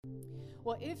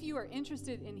Well, if you are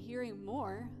interested in hearing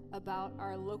more about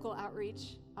our local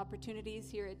outreach opportunities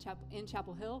here at in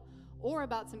Chapel Hill, or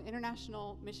about some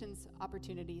international missions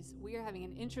opportunities, we are having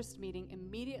an interest meeting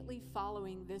immediately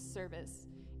following this service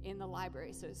in the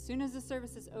library. So as soon as the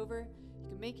service is over, you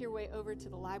can make your way over to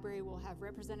the library. We'll have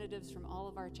representatives from all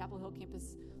of our Chapel Hill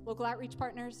campus local outreach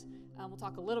partners. We'll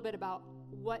talk a little bit about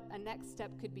what a next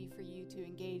step could be for you to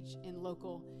engage in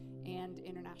local and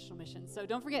international missions. So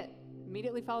don't forget,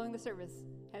 immediately following the service,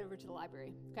 head over to the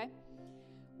library, okay?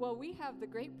 Well, we have the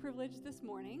great privilege this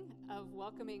morning of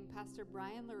welcoming Pastor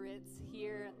Brian Loritz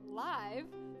here live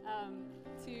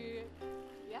to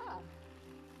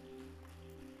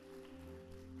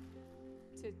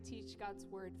teach God's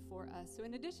Word for us. So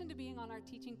in addition to being on our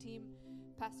teaching team,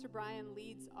 Pastor Brian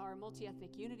leads our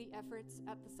multi-ethnic unity efforts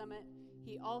at the Summit.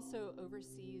 He also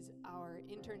oversees our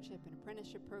internship and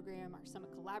apprenticeship program, our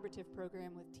Summit Collaborative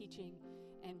program with teaching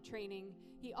and training.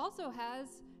 He also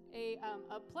has a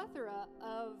plethora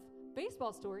of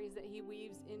baseball stories that he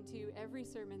weaves into every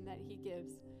sermon that he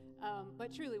gives.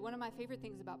 But truly, one of my favorite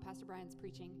things about Pastor Brian's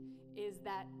preaching is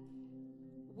that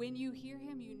when you hear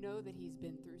him, you know that he's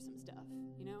been through some stuff,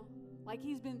 you know? Like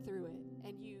he's been through it,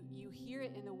 and you hear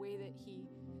it in the way that he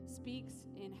speaks,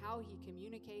 in how he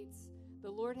communicates. The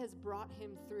Lord has brought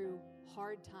him through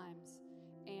hard times,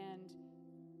 and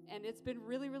it's been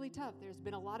really, really tough. There's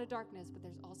been a lot of darkness, but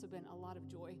there's also been a lot of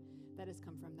joy that has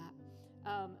come from that.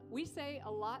 We say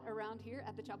a lot around here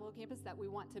at the Chapel Hill campus that we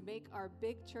want to make our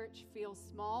big church feel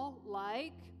small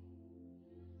like,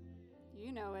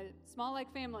 you know it, small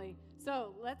like family.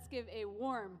 So let's give a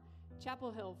warm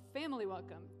Chapel Hill family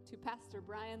welcome to Pastor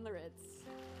Brian Loritz.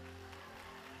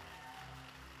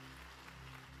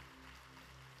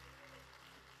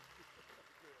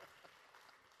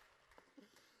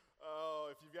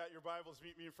 If you've got your Bibles,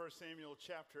 meet me in 1 Samuel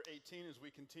chapter 18 as we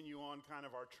continue on kind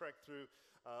of our trek through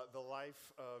the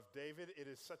life of David. It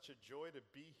is such a joy to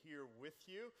be here with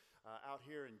you out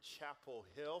here in Chapel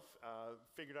Hill.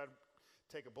 Figured I'd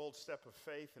take a bold step of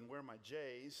faith and wear my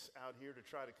J's out here to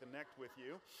try to connect with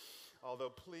you.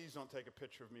 Although please don't take a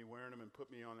picture of me wearing them and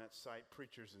put me on that site,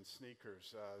 Preachers and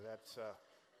Sneakers. That's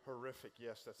horrific.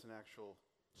 Yes, that's an actual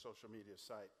social media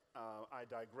site. I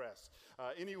digress.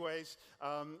 Anyways,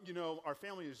 our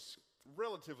family is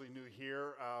relatively new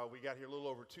here. We got here a little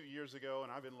over 2 years ago,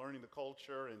 and I've been learning the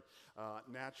culture and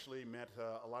naturally met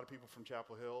a lot of people from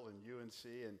Chapel Hill and UNC.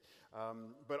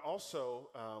 But also,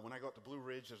 when I go up to Blue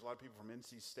Ridge, there's a lot of people from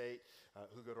NC State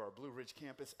who go to our Blue Ridge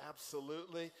campus.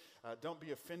 Absolutely. Don't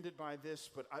be offended by this,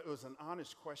 but it was an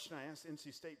honest question. I asked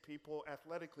NC State people,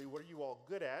 athletically, what are you all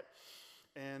good at?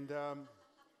 And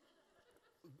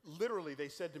literally, they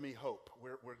said to me, hope.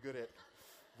 We're good at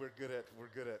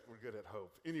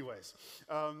hope. Anyways,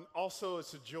 also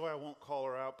it's a joy. I won't call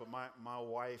her out, but my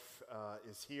wife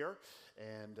is here,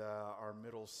 and our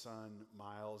middle son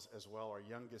Miles as well. Our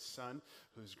youngest son,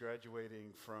 who's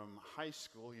graduating from high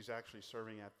school, he's actually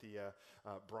serving at the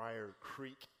Briar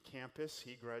Creek campus.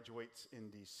 He graduates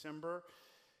in December.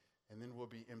 And then we'll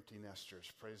be empty nesters.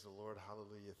 Praise the Lord.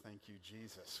 Hallelujah. Thank you,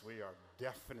 Jesus. We are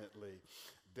definitely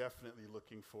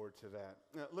looking forward to that.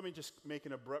 Now, let me just make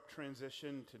an abrupt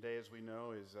transition. Today, as we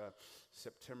know, is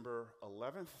September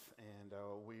 11th, and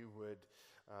we would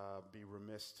be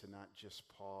remiss to not just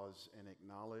pause and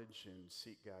acknowledge and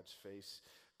seek God's face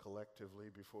collectively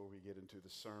before we get into the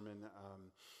sermon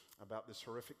about this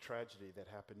horrific tragedy that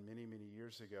happened many, many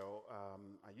years ago.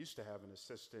 I used to have an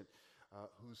assistant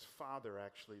whose father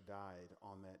actually died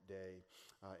on that day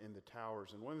in the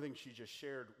towers. And one of the things she just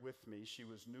shared with me, she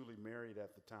was newly married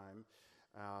at the time,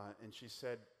 and she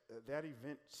said, that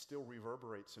event still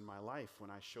reverberates in my life. When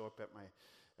I show up at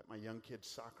my young kids'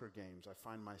 soccer games, I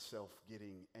find myself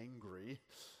getting angry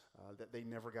that they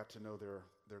never got to know their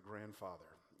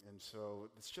grandfather. And so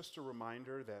it's just a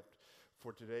reminder that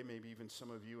for today, maybe even some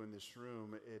of you in this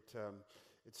room, it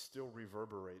still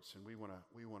reverberates, and we want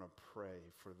to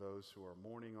pray for those who are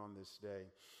mourning on this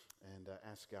day and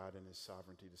ask God in His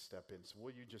sovereignty to step in. So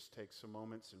will you just take some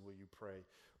moments and will you pray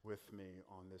with me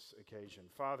on this occasion?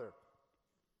 Father,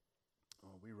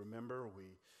 we remember,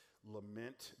 we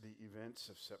lament the events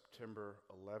of September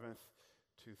 11th,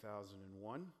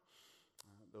 2001.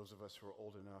 Those of us who are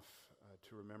old enough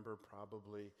to remember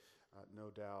probably, no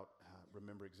doubt,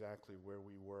 remember exactly where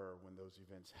we were when those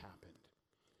events happened.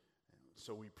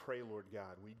 So we pray, Lord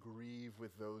God, we grieve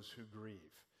with those who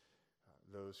grieve,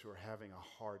 those who are having a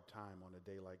hard time on a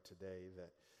day like today,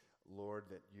 that, Lord,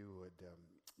 that you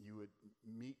would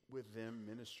meet with them,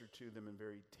 minister to them in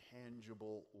very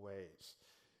tangible ways.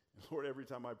 Lord, every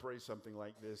time I pray something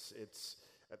like this, it's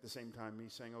at the same time me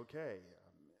saying, okay,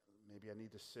 Maybe I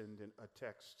need to send a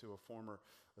text to a former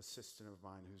assistant of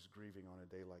mine who's grieving on a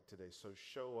day like today. So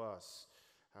show us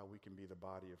how we can be the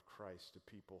body of Christ to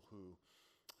people who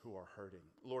are hurting.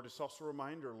 Lord, it's also a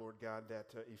reminder, Lord God,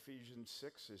 that Ephesians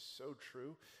 6 is so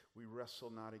true. We wrestle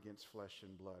not against flesh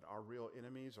and blood. Our real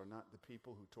enemies are not the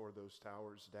people who tore those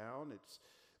towers down. It's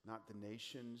not the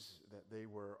nations that they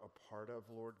were a part of,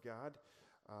 Lord God.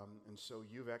 And so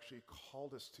you've actually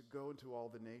called us to go into all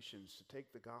the nations, to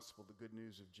take the gospel, the good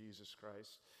news of Jesus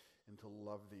Christ, and to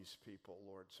love these people,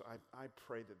 Lord. So I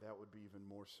pray that would be even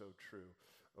more so true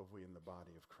of we in the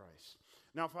body of Christ.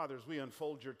 Now, Father, as we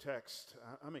unfold your text,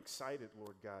 I'm excited,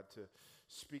 Lord God, to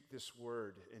speak this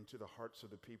word into the hearts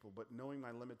of the people. But knowing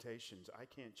my limitations, I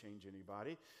can't change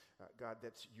anybody. God,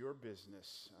 that's your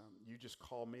business. You just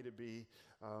call me to be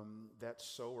that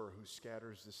sower who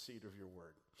scatters the seed of your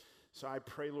word. So I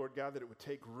pray, Lord God, that it would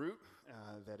take root,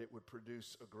 that it would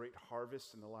produce a great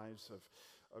harvest in the lives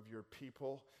of your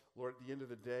people. Lord, at the end of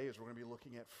the day, as we're going to be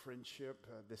looking at friendship,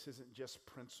 this isn't just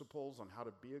principles on how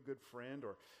to be a good friend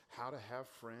or how to have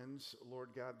friends. Lord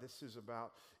God, this is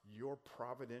about your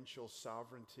providential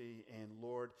sovereignty, and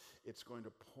Lord, it's going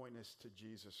to point us to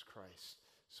Jesus Christ.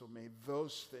 So may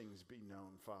those things be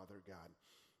known, Father God.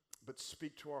 But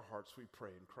speak to our hearts, we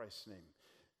pray, in Christ's name.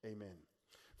 Amen.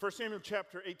 1 Samuel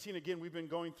chapter 18, again, we've been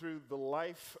going through the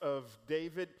life of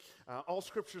David. All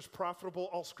Scripture is profitable.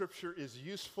 All Scripture is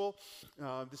useful.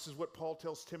 This is what Paul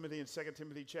tells Timothy in 2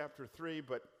 Timothy chapter 3,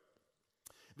 but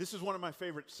this is one of my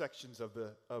favorite sections of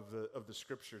the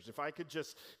Scriptures. If I could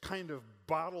just kind of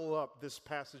bottle up this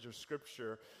passage of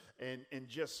Scripture and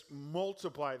just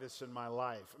multiply this in my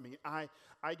life. I mean,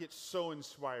 I get so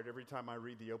inspired every time I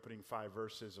read the opening 5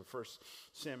 verses of 1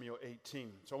 Samuel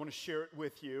 18. So I want to share it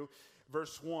with you.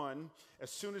 Verse 1,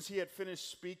 as soon as he had finished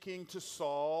speaking to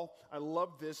Saul, I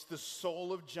love this, the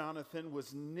soul of Jonathan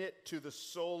was knit to the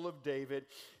soul of David,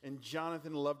 and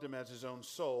Jonathan loved him as his own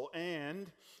soul.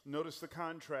 And, notice the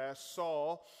contrast,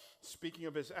 Saul, speaking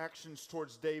of his actions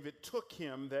towards David, took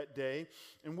him that day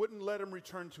and wouldn't let him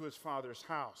return to his father's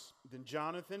house. Then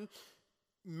Jonathan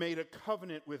made a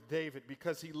covenant with David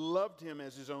because he loved him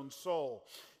as his own soul.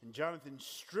 And Jonathan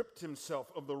stripped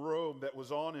himself of the robe that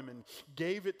was on him and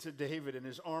gave it to David, and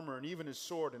his armor and even his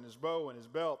sword and his bow and his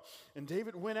belt. And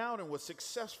David went out and was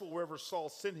successful wherever Saul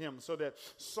sent him, so that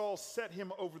Saul set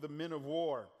him over the men of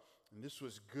war. And this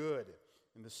was good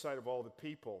in the sight of all the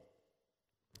people,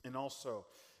 and also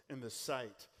in the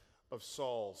sight of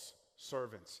Saul's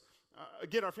servants.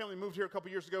 Again, our family moved here a couple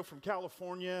years ago from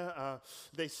California.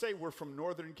 They say we're from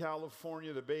Northern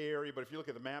California, the Bay Area, but if you look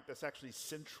at the map, that's actually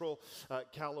Central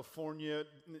California.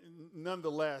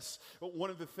 Nonetheless, one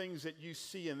of the things that you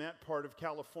see in that part of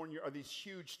California are these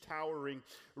huge towering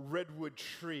redwood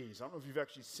trees. I don't know if you've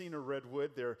actually seen a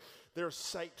redwood. They're a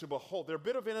sight to behold. They're a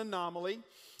bit of an anomaly.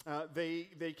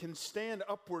 They can stand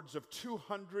upwards of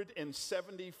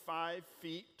 275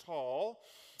 feet tall,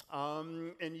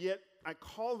 and yet I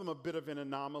call them a bit of an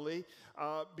anomaly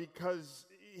because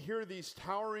here are these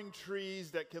towering trees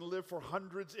that can live for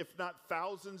hundreds, if not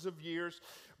thousands of years.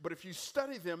 But if you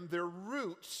study them, their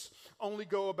roots only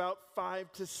go about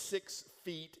 5 to 6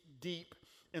 feet deep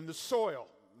in the soil.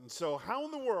 And so how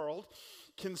in the world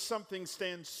can something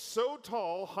stand so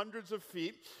tall, hundreds of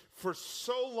feet, for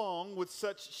so long with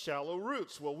such shallow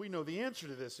roots? Well, we know the answer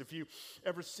to this. If you've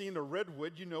ever seen a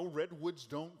redwood, you know redwoods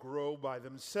don't grow by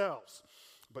themselves,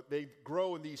 but they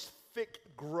grow in these thick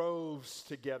groves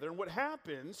together. And what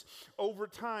happens over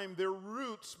time, their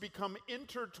roots become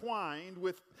intertwined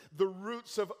with the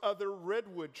roots of other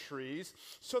redwood trees,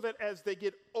 so that as they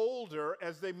get older,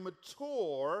 as they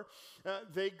mature,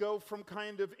 they go from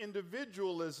kind of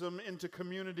individualism into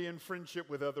community and friendship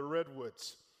with other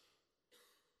redwoods.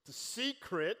 The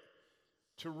secret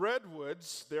to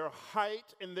redwoods, their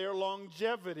height and their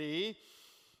longevity,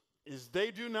 is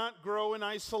they do not grow in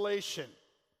isolation.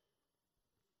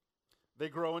 They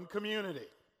grow in community.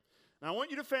 Now, I want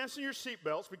you to fasten your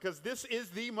seatbelts because this is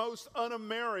the most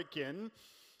un-American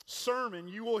sermon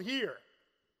you will hear.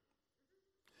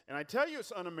 And I tell you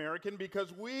it's un-American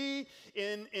because we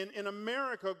in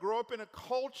America grow up in a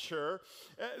culture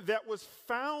that was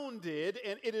founded,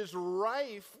 and it is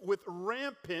rife with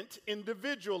rampant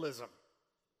individualism.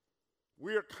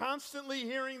 We are constantly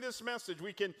hearing this message.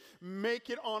 We can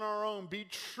make it on our own. Be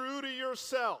true to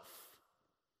yourself.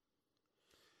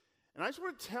 And I just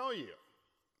want to tell you,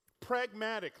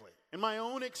 pragmatically, in my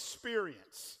own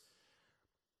experience,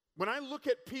 when I look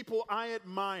at people I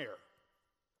admire,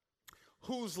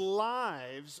 whose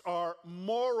lives are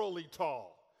morally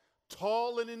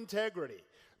tall in integrity,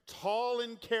 tall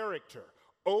in character,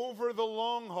 over the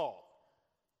long haul,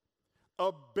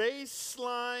 a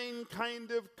baseline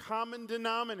kind of common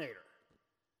denominator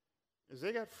is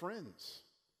they got friends.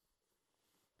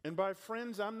 And by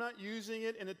friends, I'm not using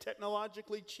it in a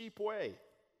technologically cheap way.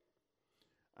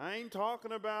 I ain't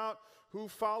talking about who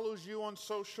follows you on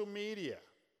social media.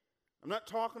 I'm not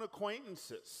talking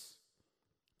acquaintances.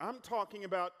 I'm talking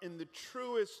about, in the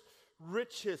truest,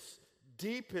 richest,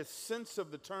 deepest sense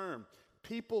of the term,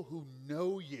 people who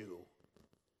know you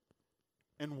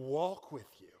and walk with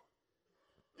you.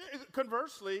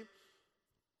 Conversely,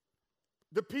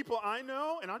 the people I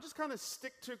know, and I'll just kind of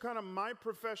stick to kind of my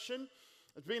profession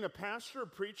as being a pastor, a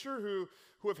preacher who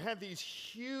have had these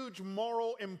huge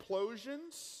moral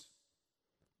implosions,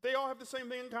 they all have the same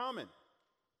thing in common: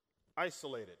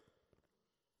 isolated.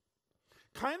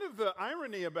 Kind of the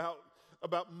irony about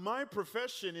my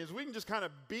profession is we can just kind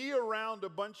of be around a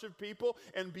bunch of people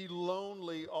and be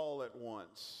lonely all at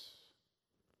once.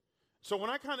 So when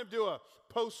I kind of do a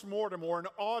post-mortem or an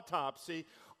autopsy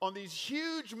on these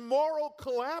huge moral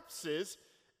collapses,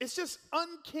 it's just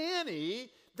uncanny.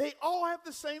 They all have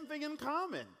the same thing in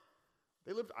common.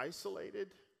 They lived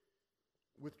isolated,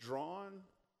 withdrawn.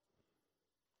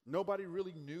 Nobody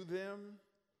really knew them.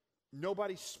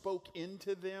 Nobody spoke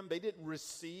into them. They didn't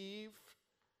receive.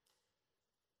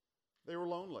 They were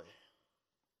lonely.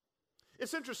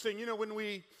 It's interesting,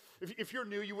 when if you're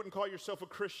new, you wouldn't call yourself a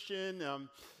Christian.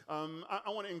 I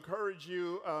want to encourage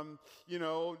you,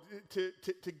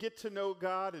 to get to know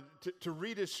God and to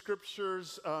read His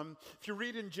scriptures. If you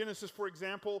read in Genesis, for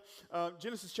example,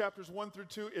 Genesis chapters 1 through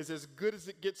 2 is as good as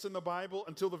it gets in the Bible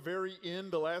until the very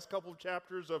end, the last couple of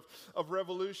chapters of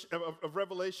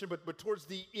Revelation. But towards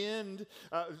the end,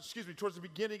 towards the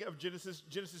beginning of Genesis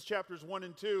chapters 1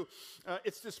 and 2,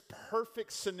 it's this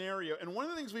perfect scenario. And one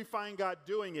of the things we find God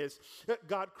doing is that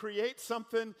God creates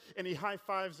something and He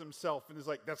high-fives Himself and is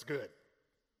like, that's good.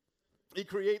 He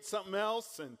creates something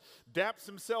else and daps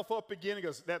himself up again and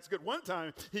goes, that's good. One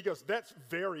time he goes, that's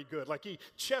very good. Like he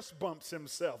chest bumps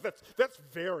himself. That's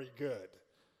very good.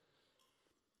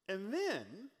 And then,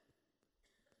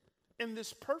 in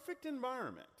this perfect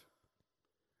environment,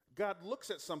 God looks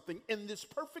at something in this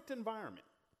perfect environment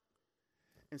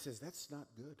and says, that's not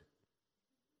good.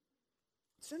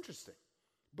 It's interesting.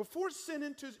 Before sin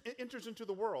enters into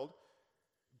the world,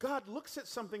 God looks at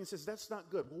something and says, that's not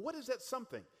good. Well, what is that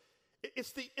something?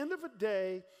 It's the end of a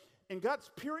day, and God's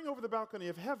peering over the balcony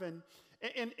of heaven,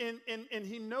 and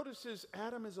He notices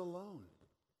Adam is alone.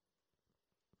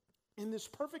 In this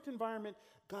perfect environment,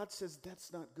 God says,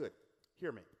 that's not good.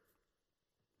 Hear me.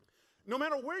 No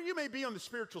matter where you may be on the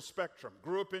spiritual spectrum,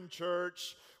 grew up in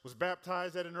church, was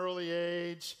baptized at an early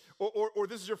age, or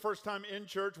this is your first time in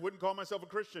church, wouldn't call myself a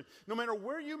Christian. No matter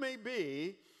where you may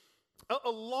be, a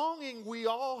longing we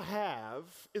all have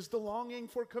is the longing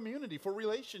for community, for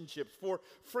relationships, for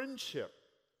friendship.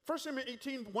 1 Samuel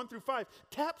 18, 1 through 5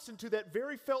 taps into that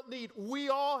very felt need we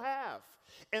all have.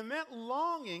 And that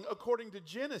longing, according to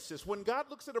Genesis, when God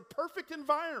looks at a perfect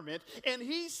environment and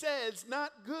He says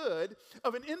not good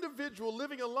of an individual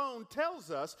living alone, tells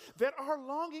us that our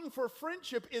longing for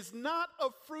friendship is not a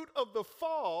fruit of the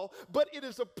fall, but it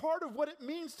is a part of what it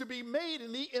means to be made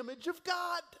in the image of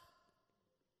God.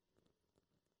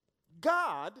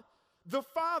 God, the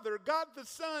Father, God the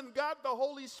Son, God the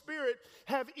Holy Spirit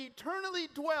have eternally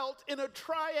dwelt in a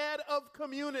triad of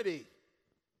community.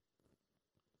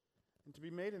 And to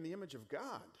be made in the image of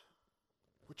God,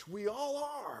 which we all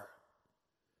are,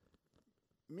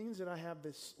 means that I have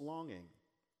this longing.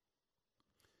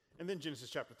 And then Genesis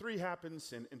chapter 3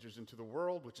 happens and enters into the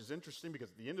world, which is interesting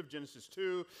because at the end of Genesis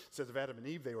 2, it says of Adam and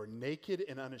Eve, they were naked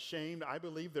and unashamed. I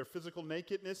believe their physical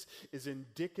nakedness is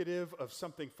indicative of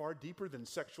something far deeper than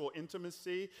sexual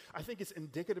intimacy. I think it's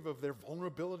indicative of their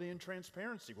vulnerability and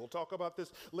transparency. We'll talk about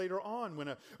this later on.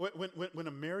 When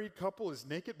a married couple is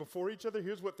naked before each other,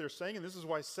 here's what they're saying, and this is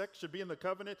why sex should be in the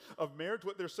covenant of marriage.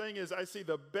 What they're saying is, I see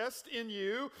the best in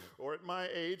you, or at my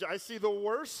age, I see the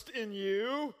worst in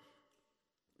you,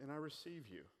 and I receive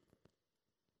you.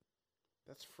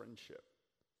 That's friendship.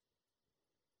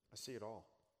 I see it all.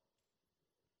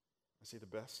 I see the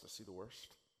best. I see the worst.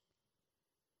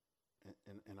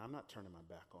 And I'm not turning my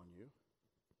back on you.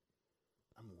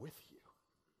 I'm with you.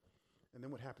 And then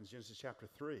what happens? Genesis chapter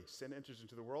 3, sin enters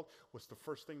into the world. What's the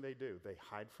first thing they do? They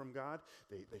hide from God.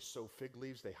 They sow fig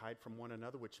leaves. They hide from one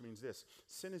another, which means this.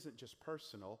 Sin isn't just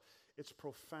personal. It's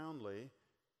profoundly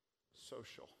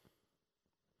social.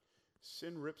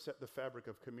 Sin rips at the fabric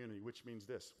of community, which means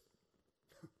this.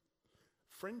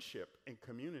 Friendship and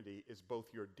community is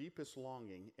both your deepest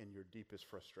longing and your deepest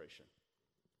frustration.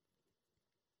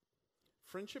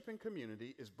 Friendship and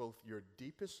community is both your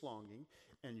deepest longing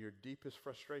and your deepest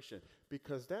frustration,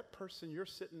 because that person you're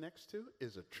sitting next to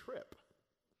is a trip.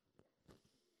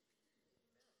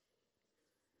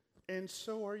 And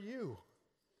so are you.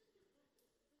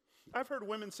 I've heard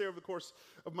women say over the course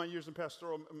of my years in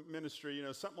pastoral ministry,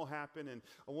 something will happen and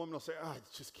a woman will say, I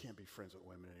just can't be friends with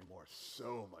women anymore.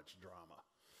 So much drama.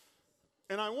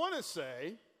 And I want to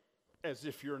say, as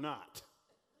if you're not.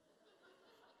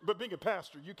 But being a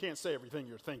pastor, you can't say everything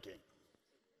you're thinking.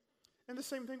 And the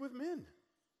same thing with men.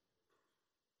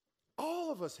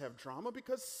 All of us have drama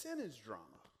because sin is drama,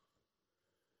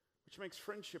 which makes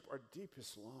friendship our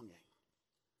deepest longing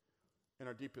and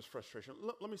our deepest frustration.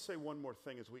 Let me say one more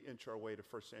thing as we inch our way to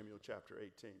 1 Samuel chapter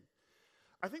 18.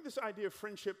 I think this idea of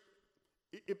friendship,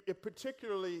 it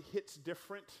particularly hits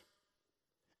different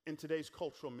in today's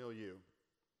cultural milieu.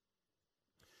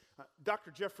 Dr.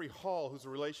 Jeffrey Hall, who's a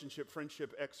relationship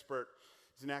friendship expert,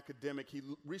 he's an academic. He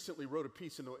recently wrote a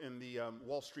piece in the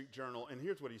Wall Street Journal, and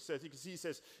here's what he says. He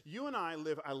says, you and I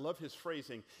live, I love his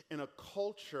phrasing, in a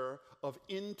culture of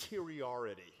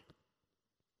interiority.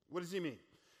 What does he mean?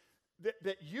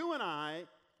 That you and I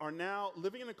are now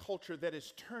living in a culture that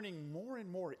is turning more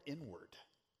and more inward.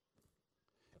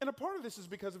 And a part of this is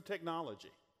because of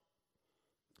technology.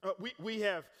 We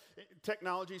have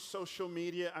technology, social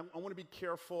media. I want to be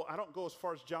careful. I don't go as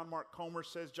far as John Mark Comer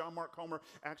says. John Mark Comer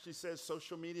actually says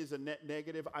social media is a net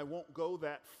negative. I won't go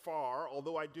that far,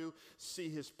 although I do see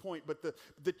his point. But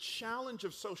the challenge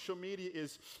of social media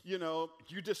is, you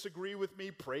disagree with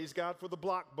me, praise God for the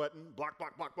block button, block,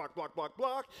 block, block, block, block, block,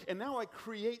 block. And now I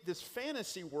create this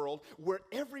fantasy world where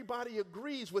everybody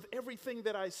agrees with everything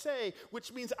that I say,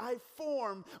 which means I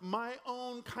form my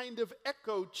own kind of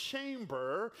echo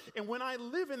chamber. And when I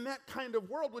live in that kind of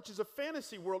world, which is a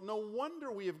fantasy world, no wonder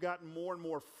we have gotten more and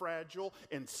more fragile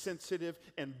and sensitive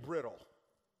and brittle,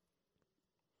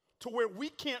 to where we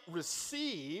can't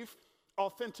receive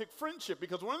authentic friendship.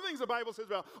 Because one of the things the Bible says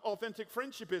about authentic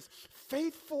friendship is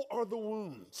faithful are the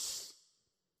wounds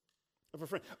of a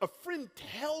friend. A friend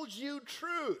tells you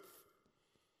truth.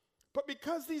 But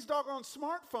because these doggone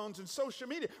smartphones and social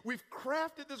media, we've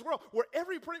crafted this world where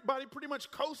everybody pretty much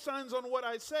co-signs on what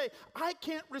I say. I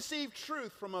can't receive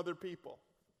truth from other people.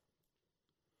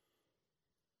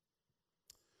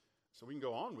 So we can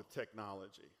go on with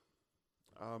technology.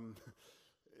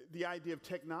 The idea of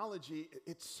technology,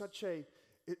 it's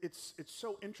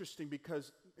so interesting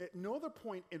because at no other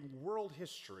point in world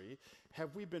history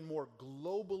have we been more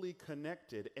globally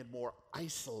connected and more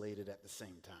isolated at the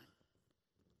same time.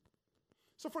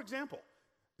 So, for example,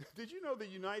 did you know the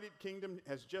United Kingdom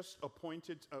has just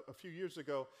appointed, a few years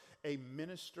ago, a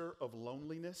minister of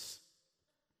loneliness?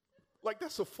 Like,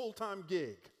 that's a full-time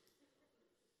gig.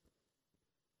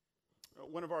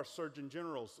 One of our surgeon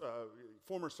generals,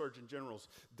 former surgeon generals,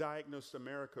 diagnosed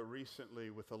America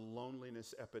recently with a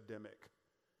loneliness epidemic.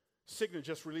 Cigna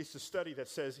just released a study that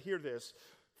says, hear this,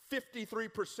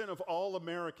 53% of all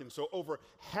Americans, so over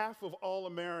half of all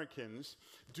Americans,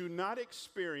 do not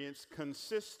experience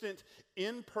consistent,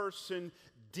 in-person,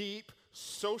 deep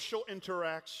social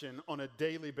interaction on a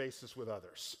daily basis with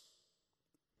others.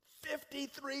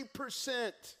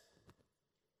 53%.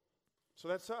 So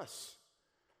that's us.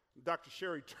 Dr.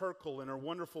 Sherry Turkle, in her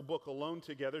wonderful book, Alone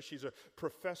Together, she's a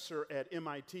professor at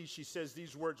MIT. She says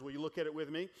these words. Will you look at it with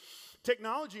me?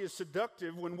 Technology is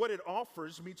seductive when what it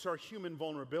offers meets our human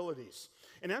vulnerabilities.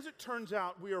 And as it turns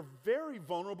out, we are very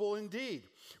vulnerable indeed.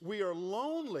 We are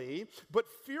lonely, but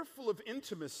fearful of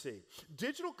intimacy.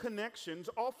 Digital connections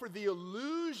offer the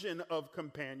illusion of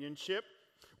companionship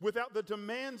without the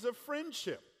demands of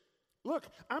friendship. Look,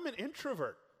 I'm an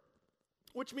introvert,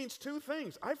 which means two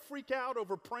things. I freak out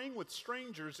over praying with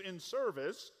strangers in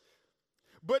service.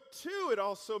 But two, it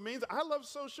also means I love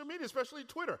social media, especially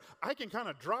Twitter. I can kind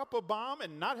of drop a bomb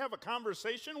and not have a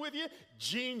conversation with you.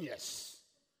 Genius.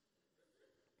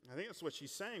 I think that's what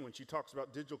she's saying when she talks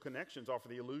about digital connections offer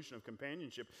the illusion of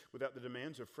companionship without the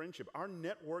demands of friendship. Our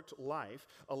networked life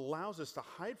allows us to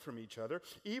hide from each other.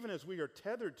 Even as we are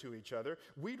tethered to each other,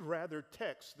 we'd rather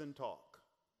text than talk.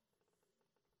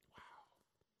 Wow.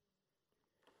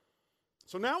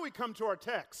 So now we come to our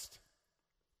text.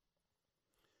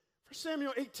 1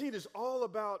 Samuel 18 is all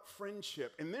about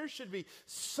friendship, and there should be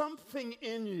something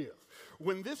in you.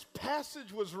 When this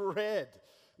passage was read,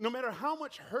 no matter how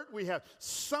much hurt we have,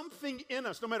 something in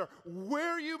us, no matter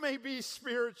where you may be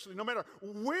spiritually, no matter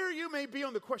where you may be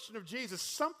on the question of Jesus,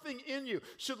 something in you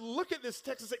should look at this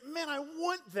text and say, man, I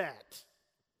want that.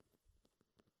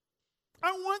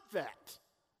 I want that.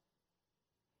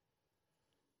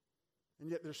 And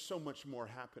yet there's so much more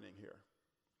happening here.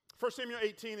 1 Samuel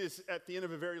 18 is at the end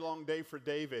of a very long day for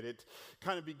David. It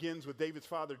kind of begins with David's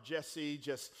father, Jesse,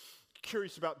 just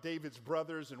curious about David's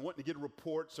brothers and wanting to get a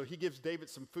report. So he gives David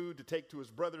some food to take to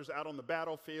his brothers out on the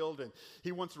battlefield, and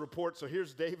he wants a report. So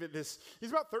here's David. He's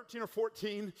about 13 or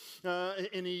 14,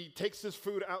 and he takes this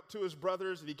food out to his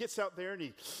brothers, and he gets out there, and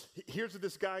he hears of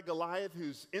this guy, Goliath,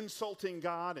 who's insulting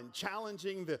God and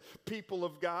challenging the people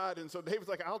of God. And so David's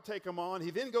like, I'll take him on.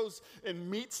 He then goes and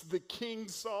meets the king,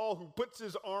 Saul, who puts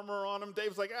his armor on him.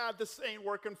 David's like, this ain't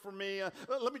working for me.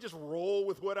 Let me just roll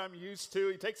with what I'm used to.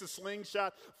 He takes a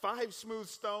slingshot, 5 smooth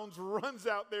stones, runs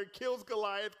out there, kills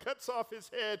Goliath, cuts off his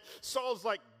head. Saul's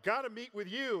like, gotta meet with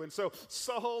you. And so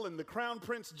Saul and the crown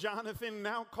prince Jonathan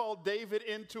now call David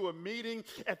into a meeting.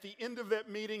 At the end of that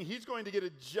meeting, he's going to get a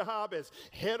job as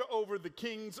head over the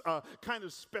king's kind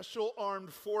of special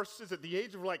armed forces at the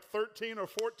age of like 13 or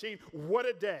 14. What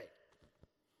a day.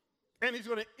 And he's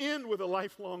going to end with a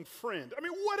lifelong friend. I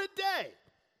mean, what a day.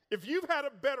 If you've had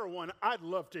a better one, I'd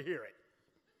love to hear it.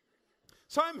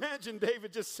 So I imagine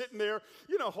David just sitting there,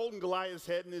 holding Goliath's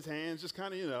head in his hands, just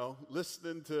kind of,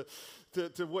 listening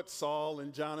to what Saul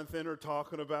and Jonathan are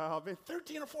talking about. I mean,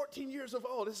 13 or 14 years of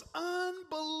old. It's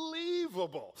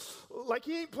unbelievable. Like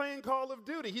he ain't playing Call of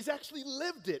Duty. He's actually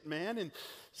lived it, man. And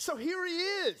so here he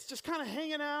is, just kind of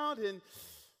hanging out.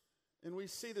 And we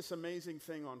see this amazing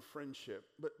thing on friendship.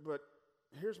 But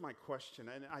here's my question,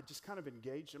 and I just kind of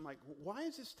engaged. I'm like, why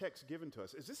is this text given to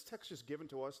us? Is this text just given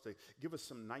to us to give us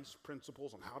some nice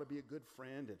principles on how to be a good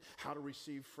friend and how to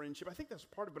receive friendship? I think that's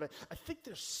part of it, but I think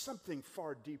there's something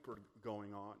far deeper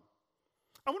going on.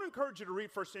 I want to encourage you to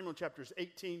read 1 Samuel chapters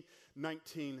 18,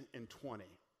 19, and 20.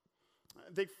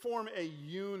 They form a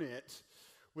unit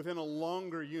within a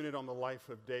longer unit on the life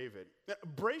of David. Now,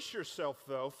 brace yourself,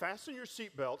 though. Fasten your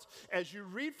seatbelts. As you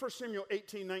read 1 Samuel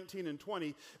 18, 19, and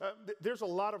 20, there's a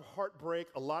lot of heartbreak,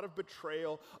 a lot of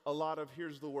betrayal, a lot of,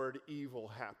 here's the word, evil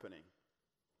happening.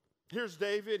 Here's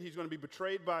David. He's going to be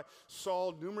betrayed by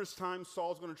Saul numerous times.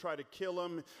 Saul's going to try to kill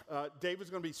him. David's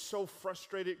going to be so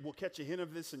frustrated. We'll catch a hint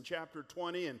of this in chapter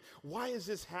 20. And why is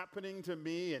this happening to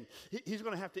me? And he's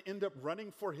going to have to end up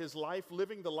running for his life,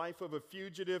 living the life of a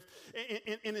fugitive.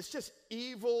 And it's just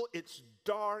evil. It's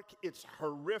dark. It's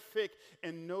horrific.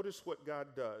 And notice what God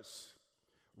does.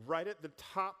 Right at the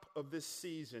top of this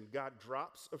season, God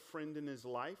drops a friend in his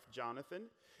life, Jonathan.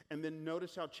 And then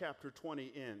notice how chapter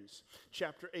 20 ends.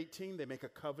 Chapter 18, they make a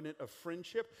covenant of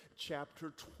friendship.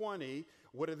 Chapter 20,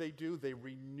 what do? They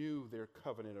renew their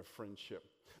covenant of friendship.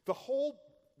 The whole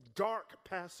dark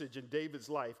passage in David's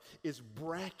life is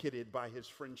bracketed by his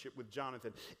friendship with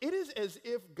Jonathan. It is as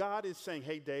if God is saying,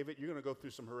 hey, David, you're going to go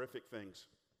through some horrific things.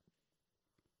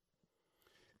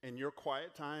 And your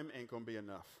quiet time ain't going to be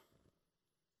enough.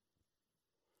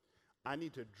 I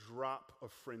need to drop a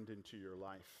friend into your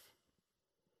life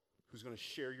who's going to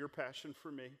share your passion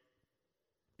for me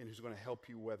and who's going to help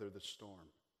you weather the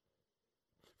storm.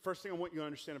 First thing I want you to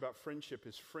understand about friendship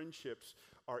is friendships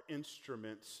are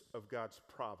instruments of God's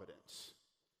providence.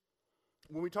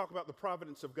 When we talk about the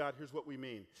providence of God, here's what we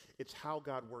mean. It's how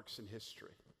God works in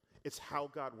history. It's how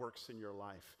God works in your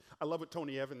life. I love what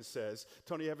Tony Evans says.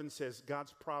 Tony Evans says,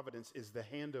 God's providence is the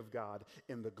hand of God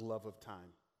in the glove of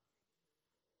time.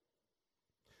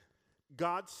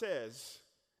 God says,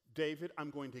 David,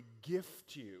 I'm going to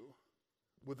gift you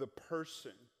with a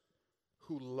person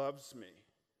who loves me,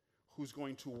 who's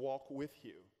going to walk with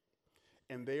you,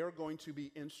 and they are going to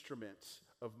be instruments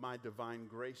of my divine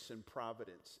grace and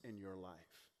providence in your life.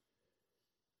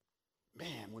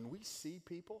 Man, when we see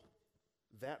people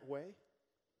that way,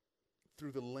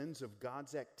 through the lens of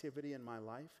God's activity in my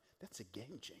life, that's a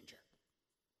game changer.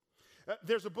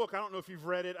 There's a book, I don't know if you've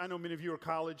read it. I know many of you are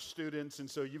college students, and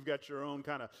so you've got your own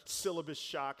kind of syllabus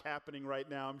shock happening right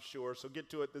now, I'm sure. So get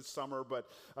to it this summer. But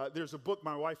there's a book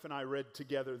my wife and I read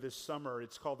together this summer.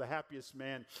 It's called The Happiest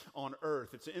Man on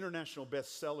Earth. It's an international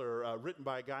bestseller written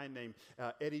by a guy named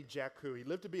Eddie Jaku. He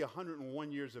lived to be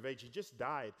 101 years of age. He just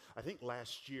died, I think,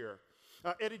 last year.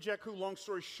 Eddie Jaku, long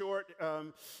story short,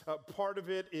 part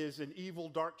of it is an evil,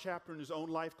 dark chapter in his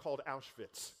own life called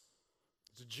Auschwitz.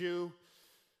 He's a Jew.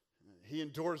 He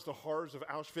endures the horrors of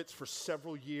Auschwitz for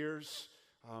several years.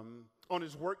 On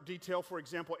his work detail, for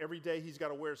example, every day he's got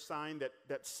to wear a sign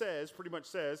that says, pretty much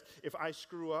says, if I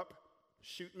screw up,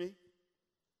 shoot me.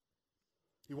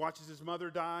 He watches his mother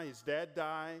die, his dad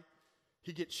die.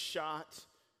 He gets shot.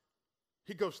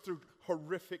 He goes through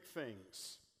horrific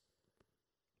things.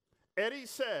 Eddie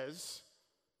says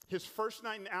his first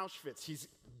night in Auschwitz, he's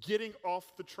getting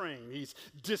off the train. He's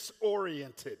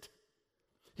disoriented.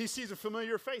 He sees a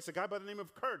familiar face, a guy by the name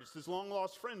of Curtis, his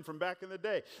long-lost friend from back in the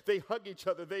day. They hug each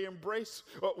other. They embrace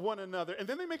one another. And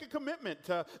then they make a commitment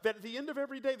that at the end of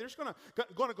every day, they're just going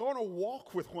to go on a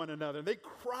walk with one another. They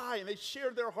cry and they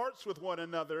share their hearts with one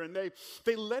another. And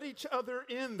they let each other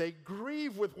in. They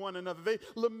grieve with one another. They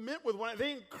lament with one another.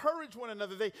 They encourage one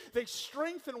another. They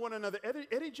strengthen one another.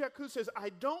 Eddie Jacquot says, I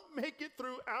don't make it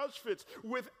through Auschwitz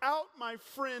without my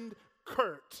friend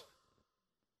Kurt.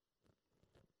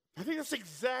 I think that's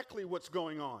exactly what's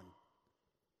going on.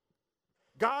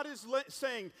 God is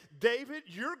saying, David,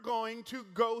 you're going to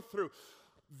go through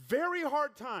very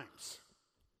hard times.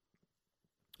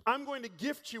 I'm going to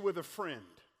gift you with a friend.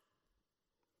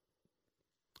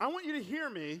 I want you to hear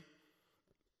me.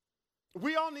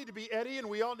 We all need to be Eddie and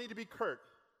we all need to be Kurt.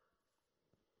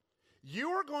 You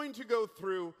are going to go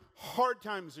through hard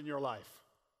times in your life.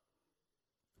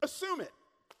 Assume it.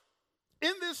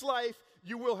 In this life,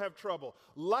 you will have trouble.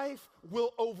 Life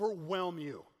will overwhelm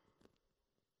you.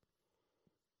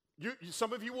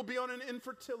 Some of you will be on an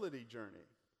infertility journey.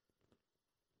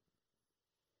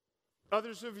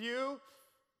 Others of you,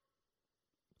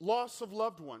 loss of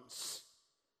loved ones.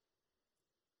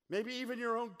 Maybe even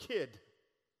your own kid.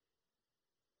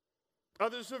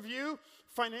 Others of you,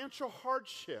 financial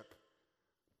hardship.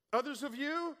 Others of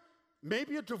you,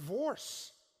 maybe a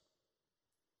divorce.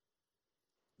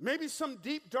 Maybe some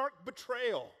deep, dark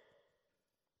betrayal.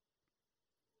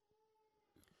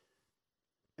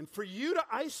 And for you to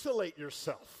isolate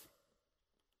yourself,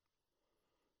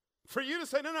 for you to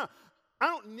say, no, I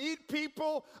don't need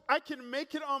people, I can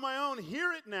make it on my own,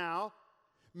 hear it now,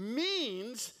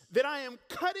 means that I am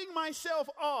cutting myself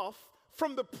off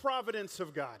from the providence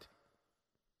of God.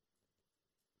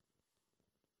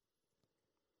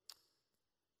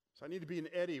 So I need to be an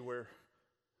Eddie where,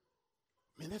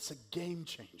 man, that's a game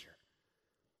changer.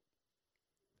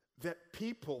 That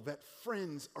people, that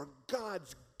friends are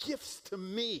God's gifts to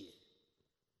me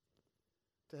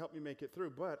to help me make it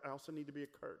through. But I also need to be a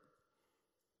Kurt.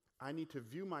 I need to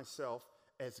view myself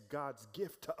as God's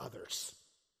gift to others.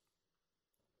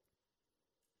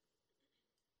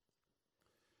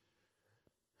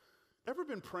 Ever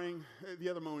been praying? The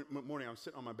other morning, I'm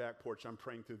sitting on my back porch. I'm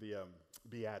praying through the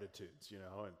Beatitudes,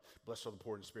 and blessed are the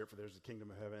poor in spirit, for there's the kingdom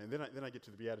of heaven. And then I get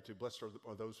to the Beatitude, blessed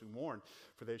are those who mourn,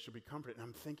 for they shall be comforted. And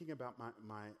I'm thinking about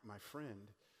my friend.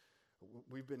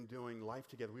 We've been doing life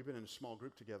together. We've been in a small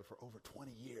group together for over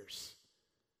 20 years.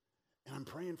 And I'm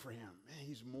praying for him. Man,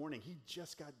 he's mourning. He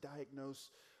just got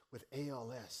diagnosed with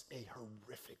ALS, a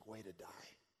horrific way to die.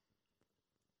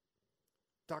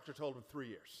 Doctor told him 3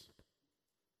 years.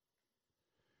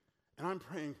 And I'm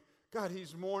praying, God,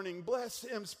 he's mourning. Bless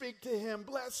him, speak to him,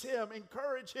 bless him,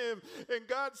 encourage him. And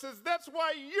God says, that's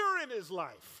why you're in his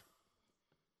life.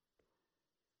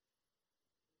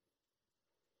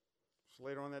 So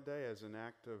later on that day, as an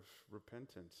act of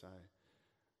repentance, I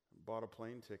bought a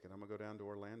plane ticket. I'm going to go down to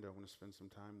Orlando. I want to spend some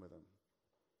time with him.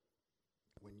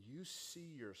 When you see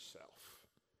yourself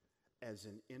as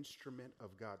an instrument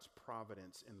of God's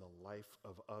providence in the life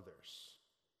of others,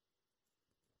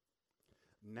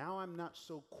 now I'm not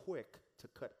so quick to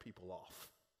cut people off.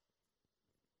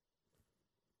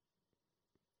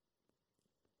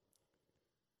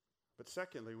 But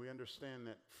secondly, we understand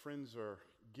that friends are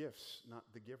gifts, not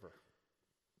the giver.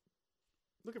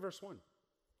 Look at verse 1.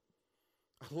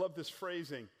 I love this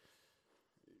phrasing.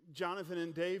 Jonathan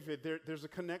and David, there's a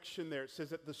connection there. It says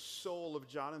that the soul of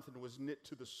Jonathan was knit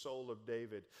to the soul of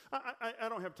David. I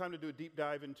don't have time to do a deep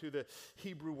dive into the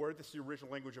Hebrew word. This is the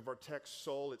original language of our text,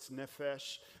 soul. It's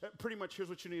nephesh. Pretty much here's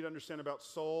what you need to understand about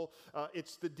soul.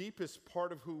 It's the deepest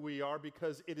part of who we are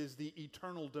because it is the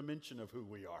eternal dimension of who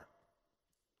we are.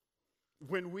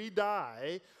 When we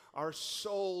die, our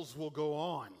souls will go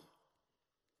on.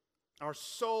 Our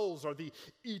souls are the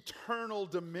eternal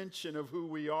dimension of who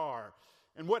we are.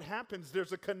 And what happens,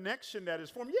 there's a connection that is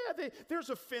formed. Yeah, there's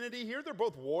affinity here. They're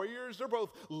both warriors. They're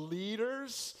both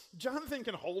leaders. Jonathan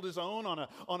can hold his own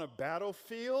on a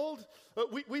battlefield.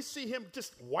 We see him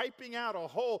just wiping out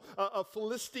a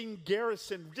Philistine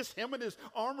garrison, just him and his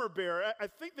armor bearer. I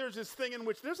think there's this thing in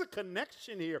which there's a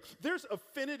connection here. There's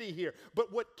affinity here.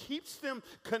 But what keeps them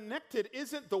connected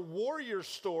isn't the warrior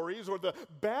stories or the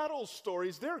battle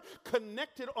stories. They're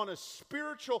connected on a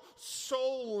spiritual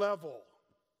soul level.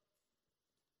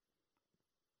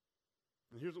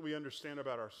 And here's what we understand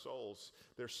about our souls.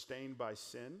 They're stained by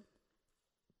sin,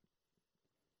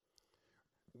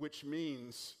 which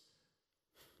means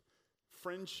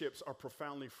friendships are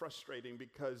profoundly frustrating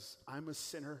because I'm a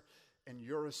sinner and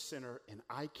you're a sinner and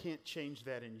I can't change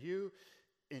that in you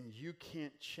And you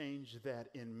can't change that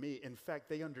in me. In fact,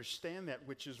 they understand that,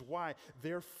 which is why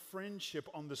their friendship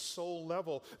on the soul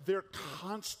level, they're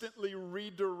constantly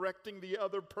redirecting the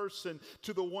other person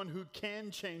to the one who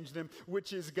can change them,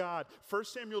 which is God. 1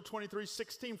 Samuel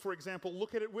 23:16, for example,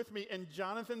 look at it with me. And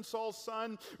Jonathan, Saul's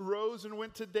son, rose and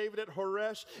went to David at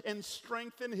Horesh and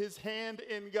strengthened his hand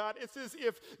in God. It's as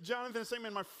if Jonathan is saying,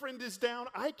 man, my friend is down.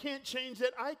 I can't change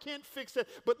that. I can't fix that.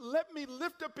 But let me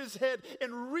lift up his head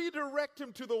and redirect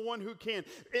him to the one who can.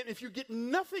 And if you get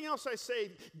nothing else I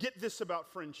say, get this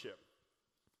about friendship.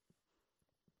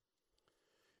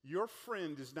 Your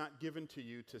friend is not given to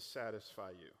you to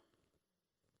satisfy you,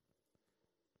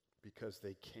 because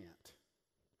they can't.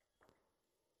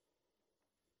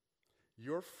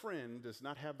 Your friend does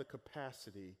not have the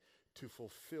capacity to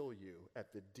fulfill you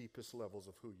at the deepest levels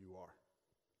of who you are.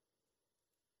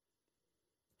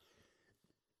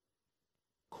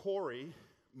 Corey,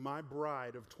 my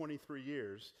bride of 23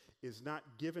 years, is not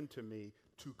given to me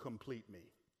to complete me.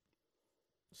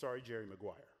 Sorry, Jerry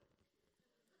Maguire.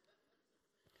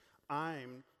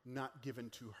 I'm not given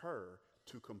to her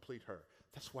to complete her.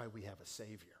 That's why we have a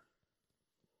Savior.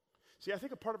 See, I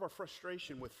think a part of our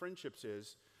frustration with friendships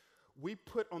is we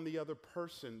put on the other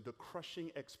person the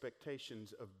crushing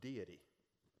expectations of deity.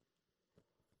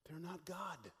 They're not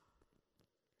God.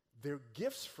 They're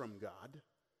gifts from God,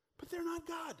 but they're not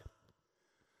God.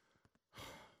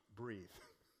 Breathe.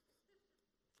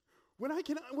 When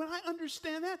I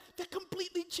understand that, that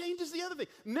completely changes the other thing.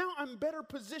 Now I'm better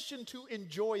positioned to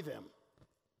enjoy them.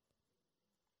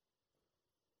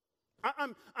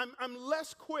 I'm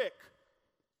less quick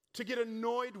to get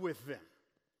annoyed with them,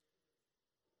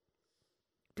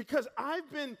 because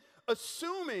I've been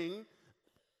assuming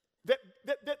that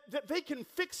they can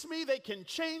fix me, they can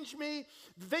change me,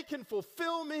 they can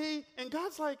fulfill me, and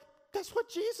God's like, that's what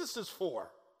Jesus is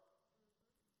for.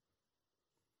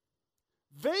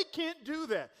 They can't do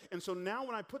that. And so now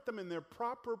when I put them in their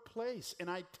proper place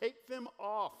and I take them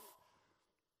off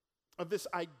of this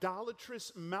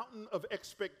idolatrous mountain of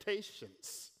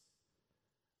expectations,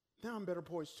 now I'm better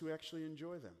poised to actually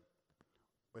enjoy them.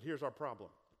 But here's our problem.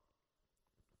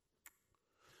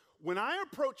 When I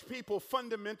approach people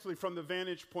fundamentally from the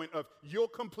vantage point of, you'll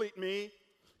complete me,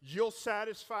 you'll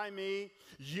satisfy me,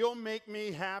 you'll make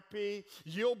me happy,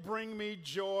 you'll bring me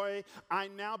joy, I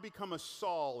now become a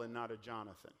Saul and not a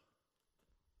Jonathan.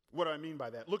 What do I mean by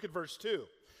that? Look at verse 2.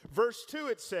 Verse 2,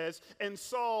 it says, and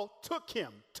Saul took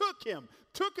him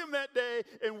that day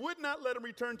and would not let him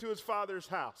return to his father's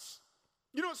house.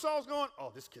 You know what Saul's going?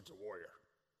 Oh, this kid's a warrior.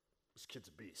 This kid's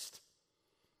a beast.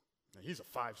 Now, he's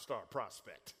a 5-star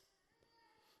prospect.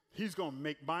 He's going to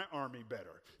make my army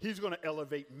better. He's going to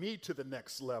elevate me to the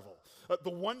next level. The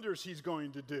wonders he's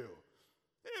going to do.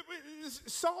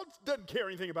 Saul doesn't care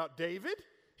anything about David.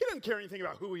 He doesn't care anything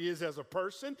about who he is as a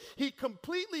person. He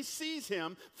completely sees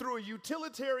him through a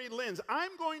utilitarian lens.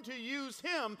 I'm going to use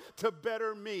him to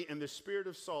better me. And the spirit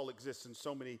of Saul exists in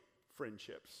so many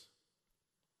friendships.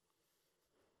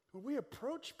 When we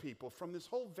approach people from this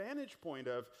whole vantage point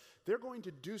of, they're going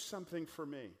to do something for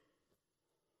me.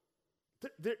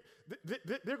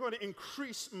 They're going to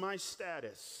increase my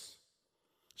status.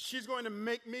 She's going to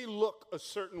make me look a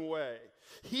certain way.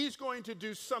 He's going to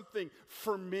do something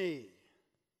for me.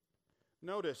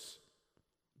 Notice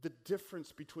the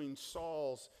difference between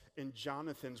Saul's and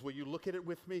Jonathan's. Will you look at it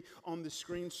with me on the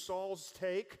screen? Saul's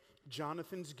take,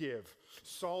 Jonathan's give.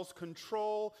 Saul's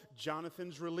control,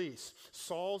 Jonathan's release.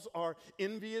 Saul's are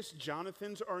envious,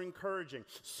 Jonathan's are encouraging.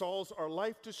 Saul's are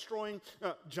life-destroying,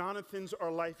 Jonathan's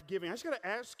are life-giving. I just got to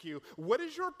ask you, what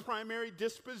is your primary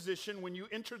disposition when you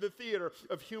enter the theater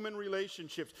of human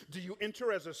relationships? Do you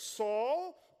enter as a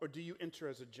Saul or do you enter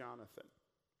as a Jonathan?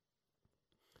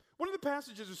 One of the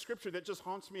passages of Scripture that just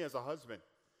haunts me as a husband.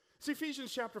 See,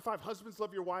 Ephesians chapter 5, husbands,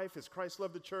 love your wife as Christ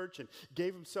loved the church and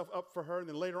gave himself up for her. And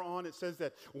then later on it says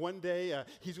that one day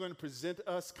he's going to present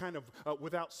us kind of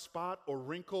without spot or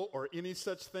wrinkle or any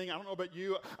such thing. I don't know about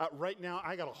you. Right now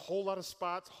I got a whole lot of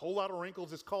spots, a whole lot of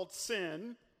wrinkles. It's called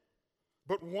sin.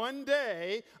 But one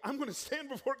day, I'm going to stand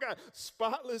before God,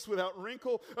 spotless, without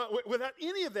wrinkle, without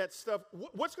any of that stuff.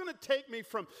 What's going to take me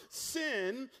from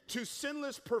sin to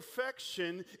sinless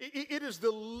perfection? It is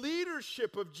the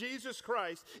leadership of Jesus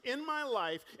Christ in my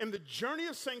life and the journey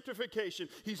of sanctification.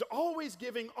 He's always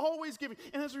giving, always giving.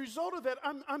 And as a result of that,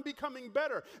 I'm becoming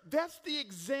better. That's the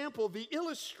example, the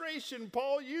illustration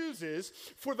Paul uses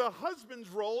for the husband's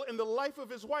role in the life of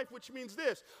his wife, which means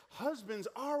this. Husbands,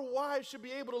 our wives should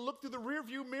be able to look through the rear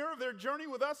view mirror of their journey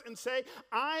with us and say,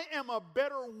 I am a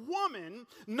better woman,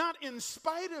 not in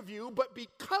spite of you, but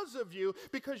because of you,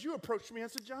 because you approached me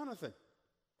as a Jonathan.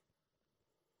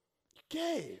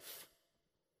 gave.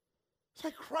 It's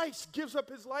like Christ gives up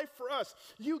his life for us.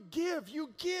 You give,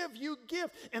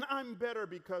 and I'm better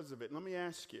because of it. And let me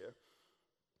ask you,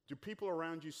 do people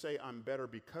around you say, I'm better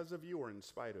because of you or in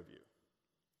spite of you?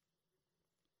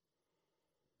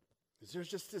 Is there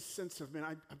just this sense of, man,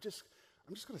 I'm just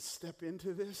going to step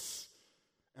into this,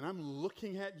 and I'm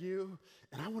looking at you,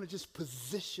 and I want to just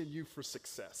position you for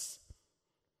success.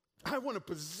 I want to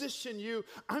position you.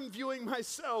 I'm viewing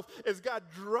myself as God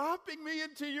dropping me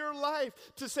into your life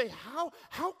to say, how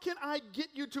can I get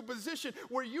you to a position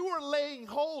where you are laying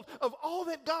hold of all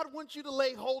that God wants you to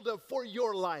lay hold of for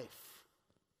your life?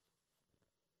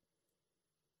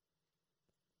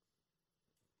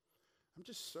 I'm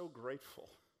just so grateful.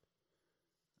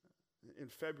 In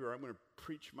February, I'm going to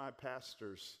preach my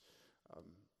pastor's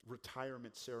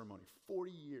retirement ceremony, 40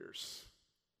 years.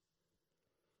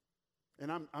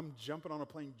 And I'm jumping on a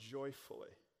plane joyfully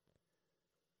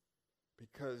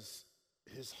because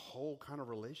his whole kind of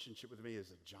relationship with me is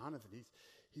that Jonathan,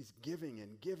 he's giving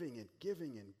and giving and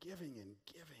giving and giving and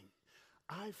giving.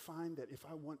 I find that if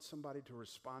I want somebody to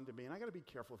respond to me, and I got to be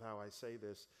careful with how I say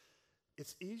this,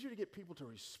 it's easier to get people to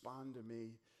respond to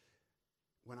me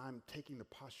when I'm taking the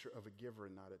posture of a giver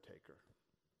and not a taker.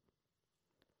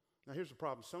 Now here's the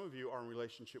problem. Some of you are in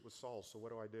relationship with Saul, so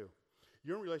what do?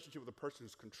 You're in relationship with a person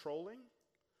who's controlling,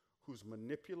 who's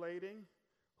manipulating,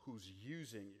 who's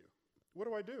using you.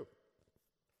 What do?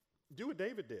 Do what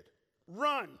David did.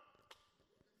 Run.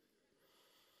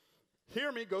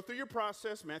 Hear me, go through your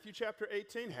process, Matthew chapter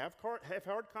 18, have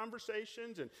hard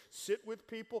conversations and sit with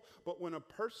people. But when a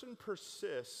person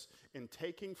persists in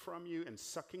taking from you and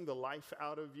sucking the life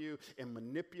out of you and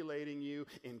manipulating you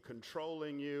and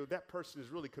controlling you, that person is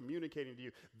really communicating to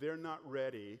you they're not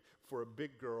ready for a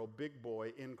big girl, big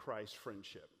boy in Christ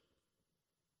friendship.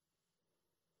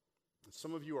 And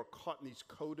some of you are caught in these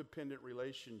codependent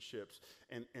relationships,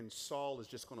 and Saul is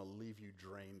just going to leave you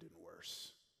drained and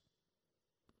worse.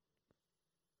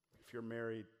 If you're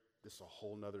married, this is a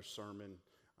whole nother sermon.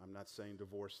 I'm not saying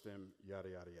divorce them, yada,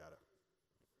 yada, yada.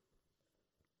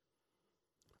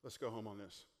 Let's go home on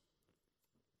this.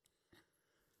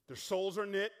 Their souls are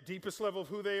knit, deepest level of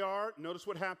who they are. Notice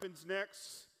what happens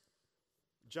next.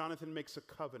 Jonathan makes a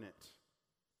covenant.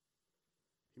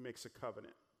 He makes a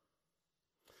covenant.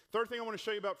 Third thing I want to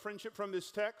show you about friendship from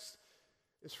this text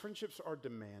is friendships are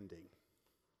demanding.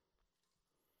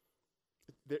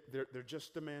 They're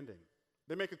just demanding.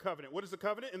 They make a covenant. What is the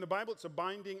covenant? In the Bible, it's a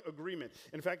binding agreement.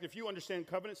 In fact, if you understand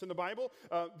covenants in the Bible,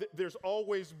 there's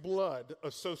always blood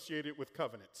associated with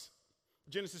covenants.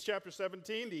 Genesis chapter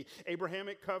 17, the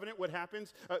Abrahamic covenant, what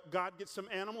happens? God gets some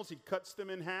animals, he cuts them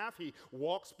in half, he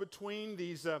walks between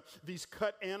these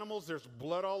cut animals, there's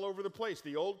blood all over the place.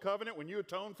 The old covenant, when you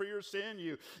atone for your sin,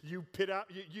 you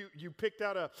picked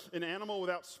out an animal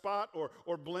without spot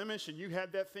or blemish, and you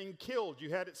had that thing killed, you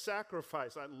had it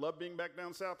sacrificed. I love being back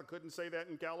down south, I couldn't say that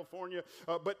in California,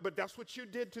 but that's what you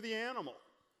did to the animal.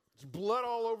 It's blood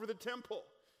all over the temple.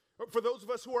 For those of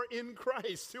us who are in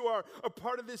Christ, who are a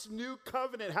part of this new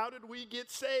covenant, how did we get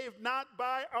saved? Not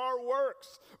by our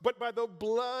works, but by the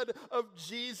blood of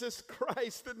Jesus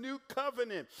Christ, the new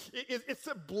covenant. It's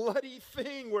a bloody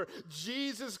thing where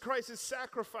Jesus Christ is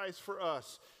sacrificed for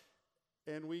us.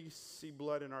 And we see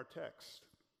blood in our text.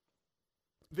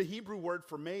 The Hebrew word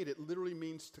for made, it literally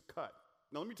means to cut.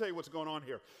 Now, let me tell you what's going on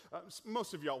here.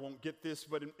 Most of y'all won't get this,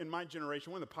 but in my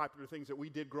generation, one of the popular things that we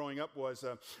did growing up was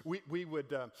we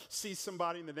would see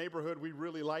somebody in the neighborhood we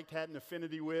really liked, had an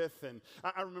affinity with, and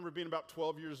I remember being about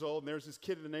 12 years old, and there was this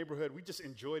kid in the neighborhood. We just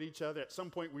enjoyed each other. At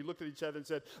some point, we looked at each other and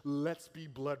said, let's be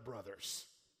blood brothers.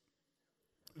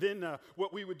 Then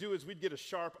what we would do is we'd get a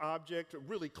sharp object, a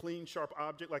really clean, sharp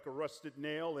object like a rusted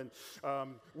nail, and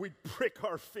we'd prick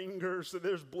our fingers so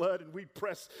there's blood, and we'd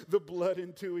press the blood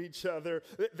into each other.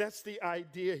 That's the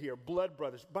idea here, blood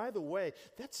brothers. By the way,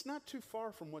 that's not too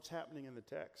far from what's happening in the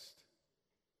text.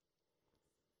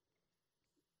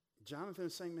 Jonathan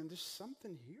is saying, man, there's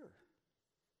something here.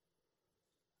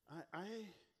 I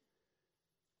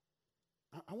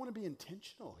want to be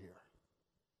intentional here.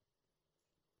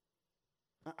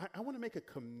 I want to make a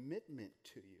commitment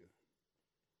to you.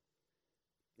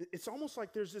 It's almost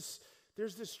like there's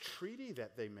this treaty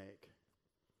that they make.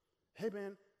 Hey,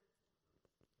 man,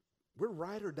 we're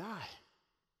ride or die.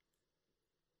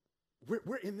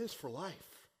 We're in this for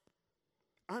life.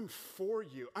 I'm for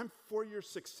you. I'm for your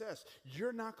success.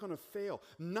 You're not going to fail.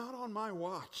 Not on my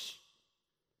watch.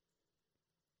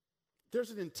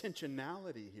 There's an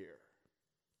intentionality here.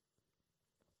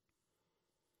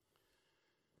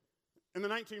 In the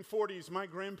 1940s, my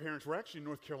grandparents were actually in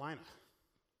North Carolina.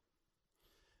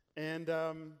 And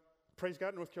Praise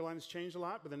God, North Carolina's changed a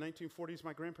lot, but in the 1940s,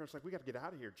 my grandparents were like, we got to get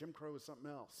out of here. Jim Crow is something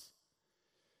else.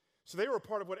 So they were a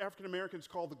part of what African Americans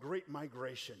call the Great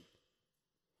Migration.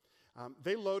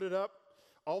 They loaded up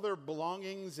all their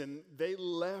belongings and they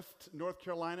left North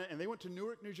Carolina and they went to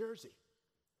Newark, New Jersey.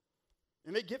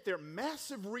 And they get their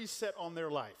massive reset on their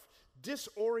life.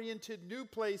 Disoriented, new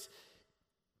place.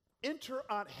 Enter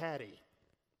Aunt Hattie.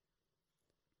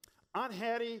 Aunt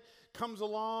Hattie comes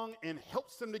along and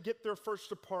helps them to get their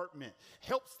first apartment,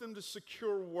 helps them to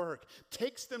secure work,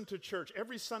 takes them to church.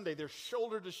 Every Sunday, they're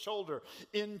shoulder to shoulder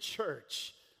in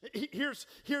church. Here's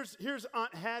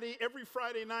Aunt Hattie. Every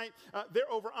Friday night,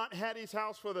 they're over Aunt Hattie's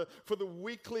house for the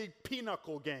weekly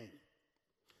pinochle game.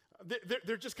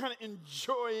 They're just kind of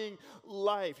enjoying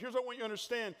life. Here's what I want you to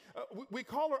understand. We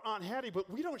call her Aunt Hattie, but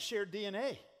we don't share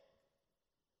DNA.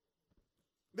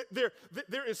 There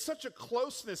is such a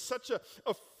closeness, such a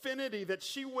affinity that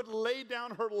she would lay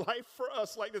down her life for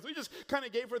us like this. We just kind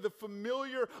of gave her the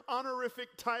familiar honorific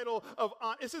title of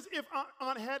aunt. It's as if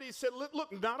Aunt Hattie said,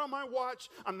 look, not on my watch.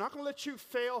 I'm not going to let you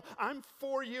fail. I'm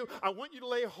for you. I want you to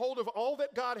lay hold of all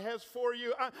that God has for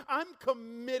you. I'm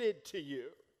committed to you.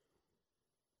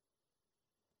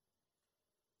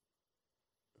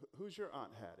 Who's your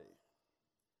Aunt Hattie?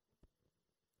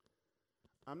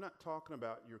 I'm not talking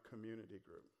about your community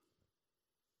group.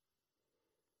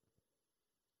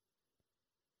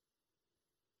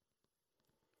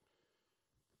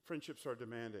 Friendships are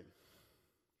demanding.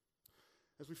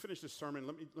 As we finish this sermon,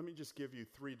 let me just give you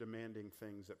 3 demanding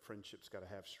things that friendships got to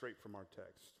have straight from our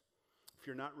text. If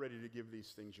you're not ready to give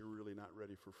these things, you're really not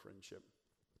ready for friendship.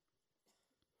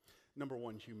 Number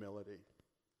 1, humility.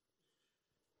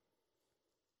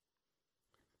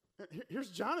 Here's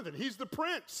Jonathan. He's the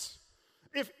prince.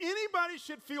 If anybody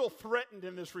should feel threatened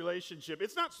in this relationship,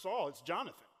 it's not Saul, it's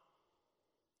Jonathan.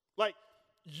 Like,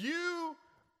 you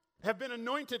have been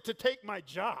anointed to take my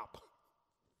job.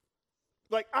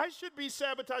 Like, I should be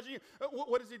sabotaging you.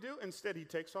 What does he do? Instead, he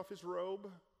takes off his robe,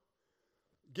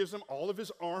 gives him all of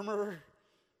his armor,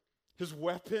 his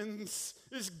weapons.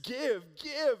 Just give.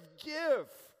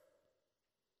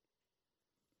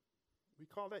 We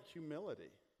call that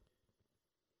humility.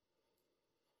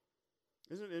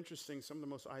 Isn't it interesting? Some of the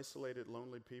most isolated,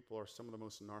 lonely people are some of the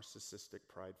most narcissistic,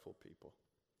 prideful people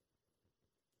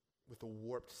with a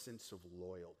warped sense of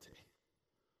loyalty.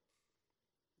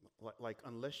 Like,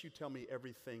 unless you tell me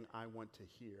everything I want to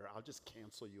hear, I'll just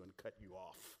cancel you and cut you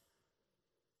off.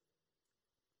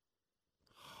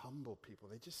 Humble people,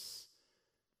 they just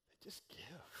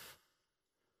give.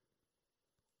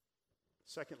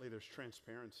 Secondly, there's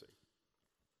transparency.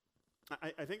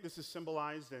 I think this is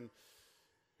symbolized in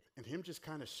him just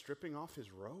kind of stripping off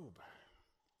his robe.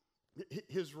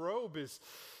 His robe is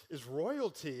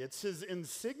royalty. It's his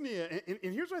insignia.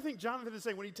 And here's what I think Jonathan is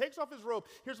saying. When he takes off his robe,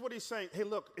 here's what he's saying. Hey,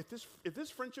 look, if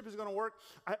this friendship is going to work,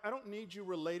 I don't need you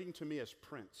relating to me as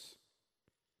prince.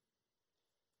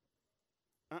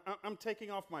 I'm taking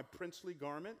off my princely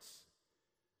garments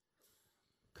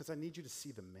because I need you to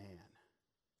see the man.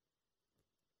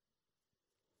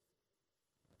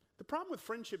 The problem with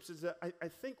friendships is that I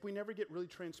think we never get really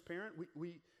transparent.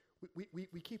 We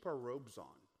keep our robes on.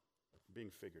 Being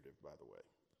figurative, by the way.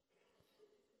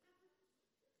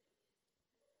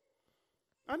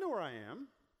 I know where I am.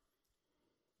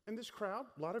 In this crowd,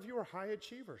 a lot of you are high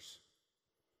achievers.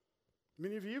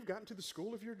 Many of you have gotten to the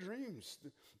school of your dreams.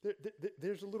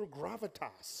 There's a little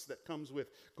gravitas that comes with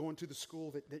going to the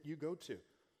school that you go to.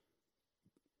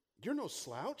 You're no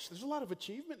slouch. There's a lot of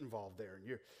achievement involved there. And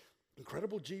you're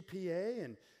incredible GPA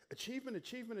and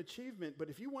achievement. But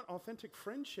if you want authentic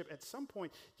friendship, at some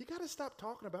point, you got to stop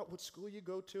talking about what school you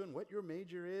go to and what your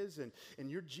major is and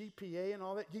your GPA and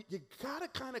all that. You got to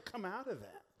kind of come out of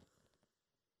that.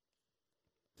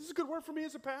 This is a good word for me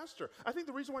as a pastor. I think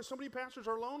the reason why so many pastors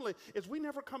are lonely is we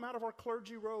never come out of our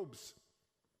clergy robes.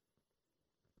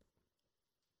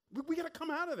 We got to come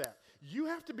out of that. You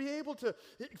have to be able to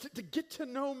get to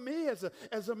know me as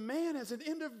a man, as an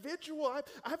individual.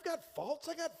 I've got faults.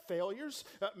 I got failures.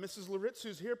 Mrs. Loritz,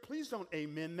 who's here, please don't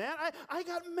amen that. I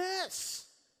got mess.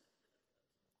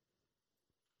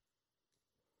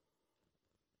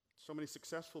 So many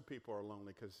successful people are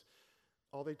lonely because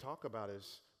all they talk about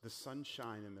is the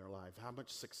sunshine in their life, how much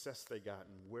success they got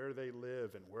and where they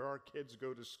live and where our kids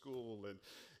go to school and,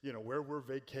 where we're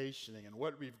vacationing and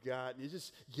what we've got. And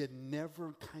you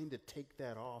never kind of take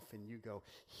that off and you go,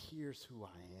 here's who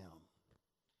I am.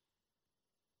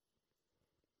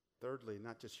 Thirdly,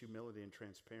 not just humility and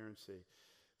transparency,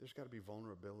 there's got to be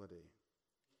vulnerability.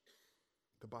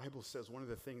 The Bible says one of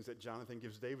the things that Jonathan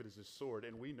gives David is his sword,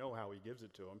 and we know how he gives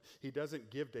it to him. He doesn't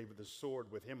give David the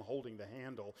sword with him holding the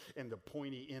handle and the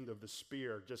pointy end of the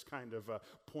spear just kind of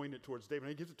pointed towards David. And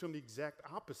he gives it to him the exact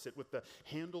opposite, with the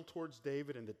handle towards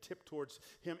David and the tip towards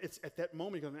him. It's at that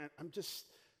moment he goes, man, I'm just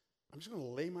going to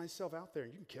lay myself out there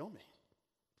and you can kill me.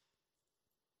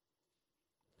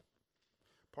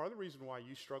 Part of the reason why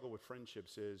you struggle with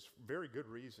friendships is very good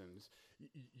reasons.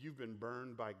 You've been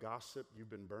burned by gossip. You've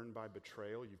been burned by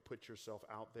betrayal. You've put yourself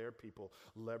out there. People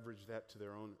leverage that to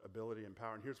their own ability and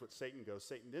power. And here's what Satan goes.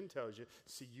 Satan then tells you,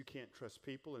 see, you can't trust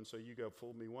people. And so you go,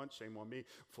 fool me once, shame on me.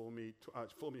 Fool me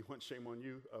once, shame on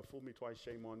you. Fool me twice,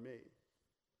 shame on me.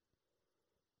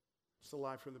 It's a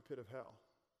lie from the pit of hell.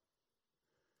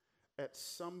 At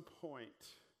some point,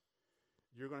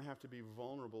 you're going to have to be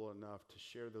vulnerable enough to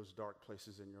share those dark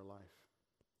places in your life.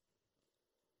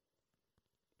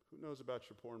 Who knows about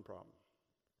your porn problem?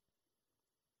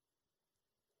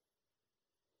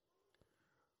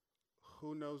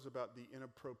 Who knows about the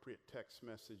inappropriate text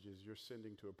messages you're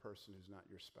sending to a person who's not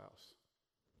your spouse?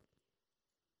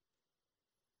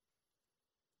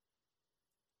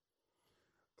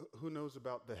 Who knows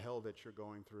about the hell that you're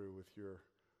going through with your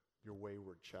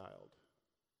wayward child?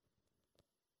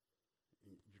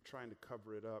 You're trying to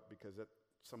cover it up because that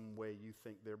some way you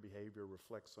think their behavior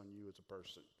reflects on you as a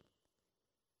person.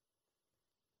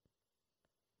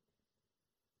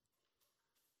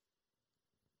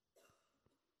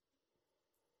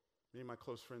 Me and my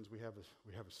close friends, we have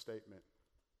a statement.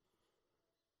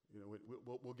 You know,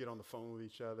 we'll get on the phone with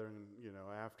each other, and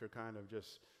after kind of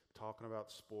just talking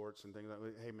about sports and things like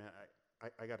that, hey man,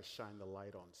 I got to shine the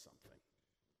light on something,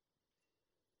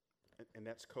 and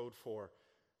that's code for,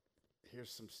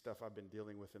 here's some stuff I've been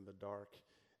dealing with in the dark,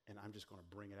 and I'm just going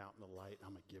to bring it out in the light, and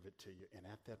I'm going to give it to you. And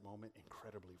at that moment,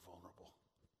 incredibly vulnerable.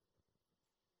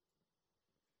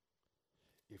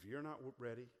 If you're not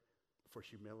ready for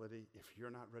humility, if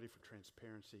you're not ready for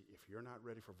transparency, if you're not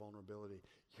ready for vulnerability,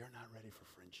 you're not ready for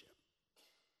friendship.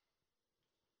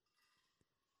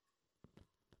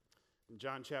 In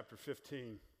John chapter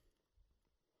 15,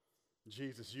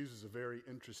 Jesus uses a very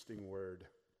interesting word.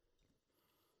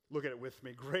 Look at it with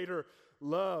me. Greater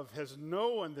love has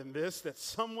no one than this, that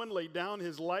someone laid down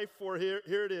his life for, here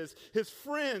it is, his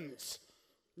friends.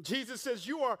 Jesus says,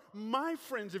 you are my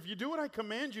friends if you do what I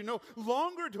command you. No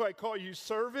longer do I call you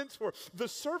servants, for the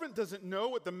servant doesn't know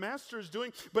what the master is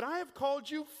doing, but I have called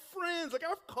you friends. Like,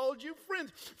 I've called you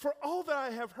friends. For all that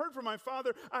I have heard from my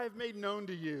Father, I have made known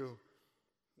to you.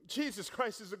 Jesus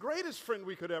Christ is the greatest friend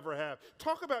we could ever have.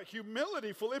 Talk about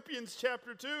humility, Philippians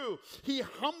chapter 2. He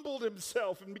humbled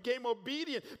himself and became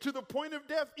obedient to the point of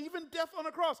death, even death on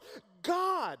a cross.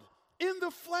 God in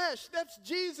the flesh, that's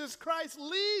Jesus Christ,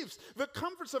 leaves the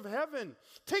comforts of heaven,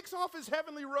 takes off his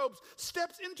heavenly robes,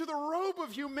 steps into the robe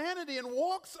of humanity and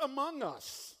walks among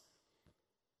us.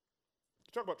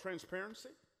 Talk about transparency.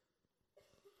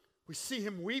 We see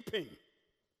him weeping.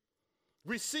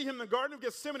 We see him in the Garden of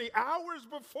Gethsemane hours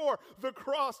before the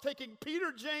cross, taking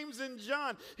Peter, James, and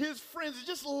John, his friends,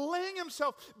 just laying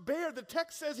himself bare. The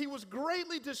text says he was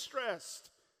greatly distressed.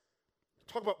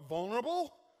 Talk about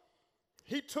vulnerable.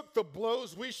 He took the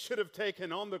blows we should have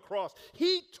taken on the cross.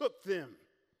 He took them.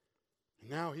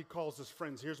 Now he calls us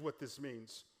friends. Here's what this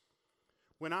means.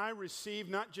 When I receive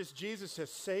not just Jesus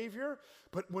as Savior,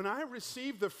 but when I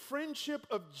receive the friendship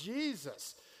of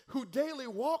Jesus, who daily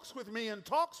walks with me and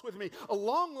talks with me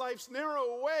along life's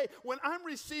narrow way, when I'm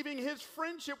receiving his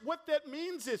friendship, what that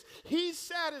means is he's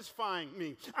satisfying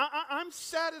me. I'm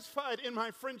satisfied in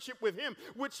my friendship with him,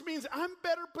 which means I'm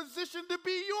better positioned to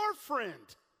be your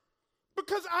friend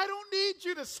because I don't need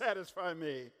you to satisfy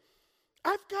me.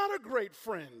 I've got a great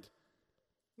friend.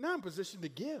 Now I'm positioned to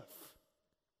give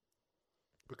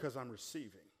because I'm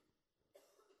receiving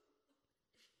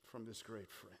from this great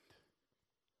friend.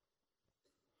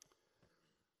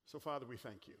 So, Father, we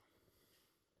thank you.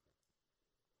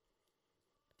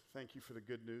 Thank you for the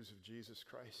good news of Jesus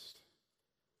Christ.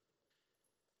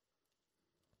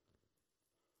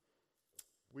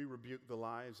 We rebuke the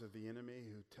lies of the enemy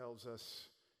who tells us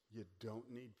you don't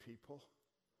need people,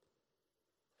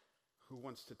 who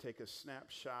wants to take a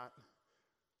snapshot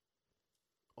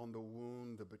on the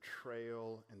wound, the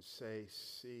betrayal, and say,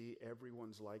 see,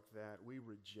 everyone's like that. We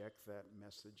reject that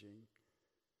messaging.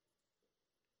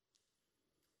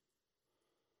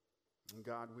 And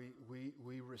God,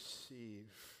 we receive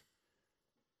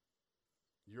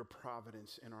your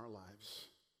providence in our lives.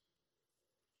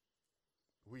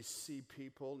 We see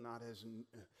people not as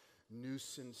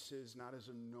nuisances, not as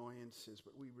annoyances,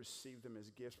 but we receive them as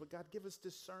gifts. But God, give us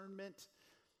discernment.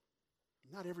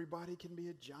 Not everybody can be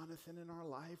a Jonathan in our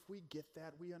life. We get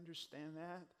that. We understand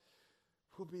that.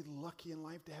 We'll be lucky in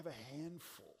life to have a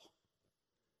handful.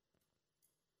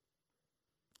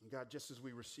 And God, just as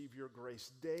we receive your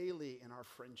grace daily in our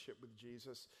friendship with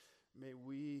Jesus, may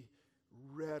we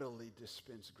readily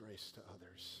dispense grace to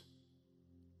others.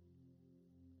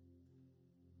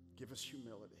 Give us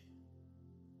humility.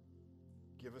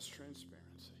 Give us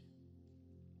transparency.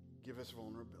 Give us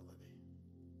vulnerability.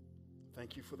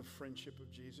 Thank you for the friendship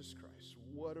of Jesus Christ.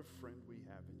 What a friend we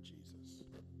have in Jesus.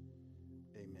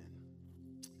 Amen.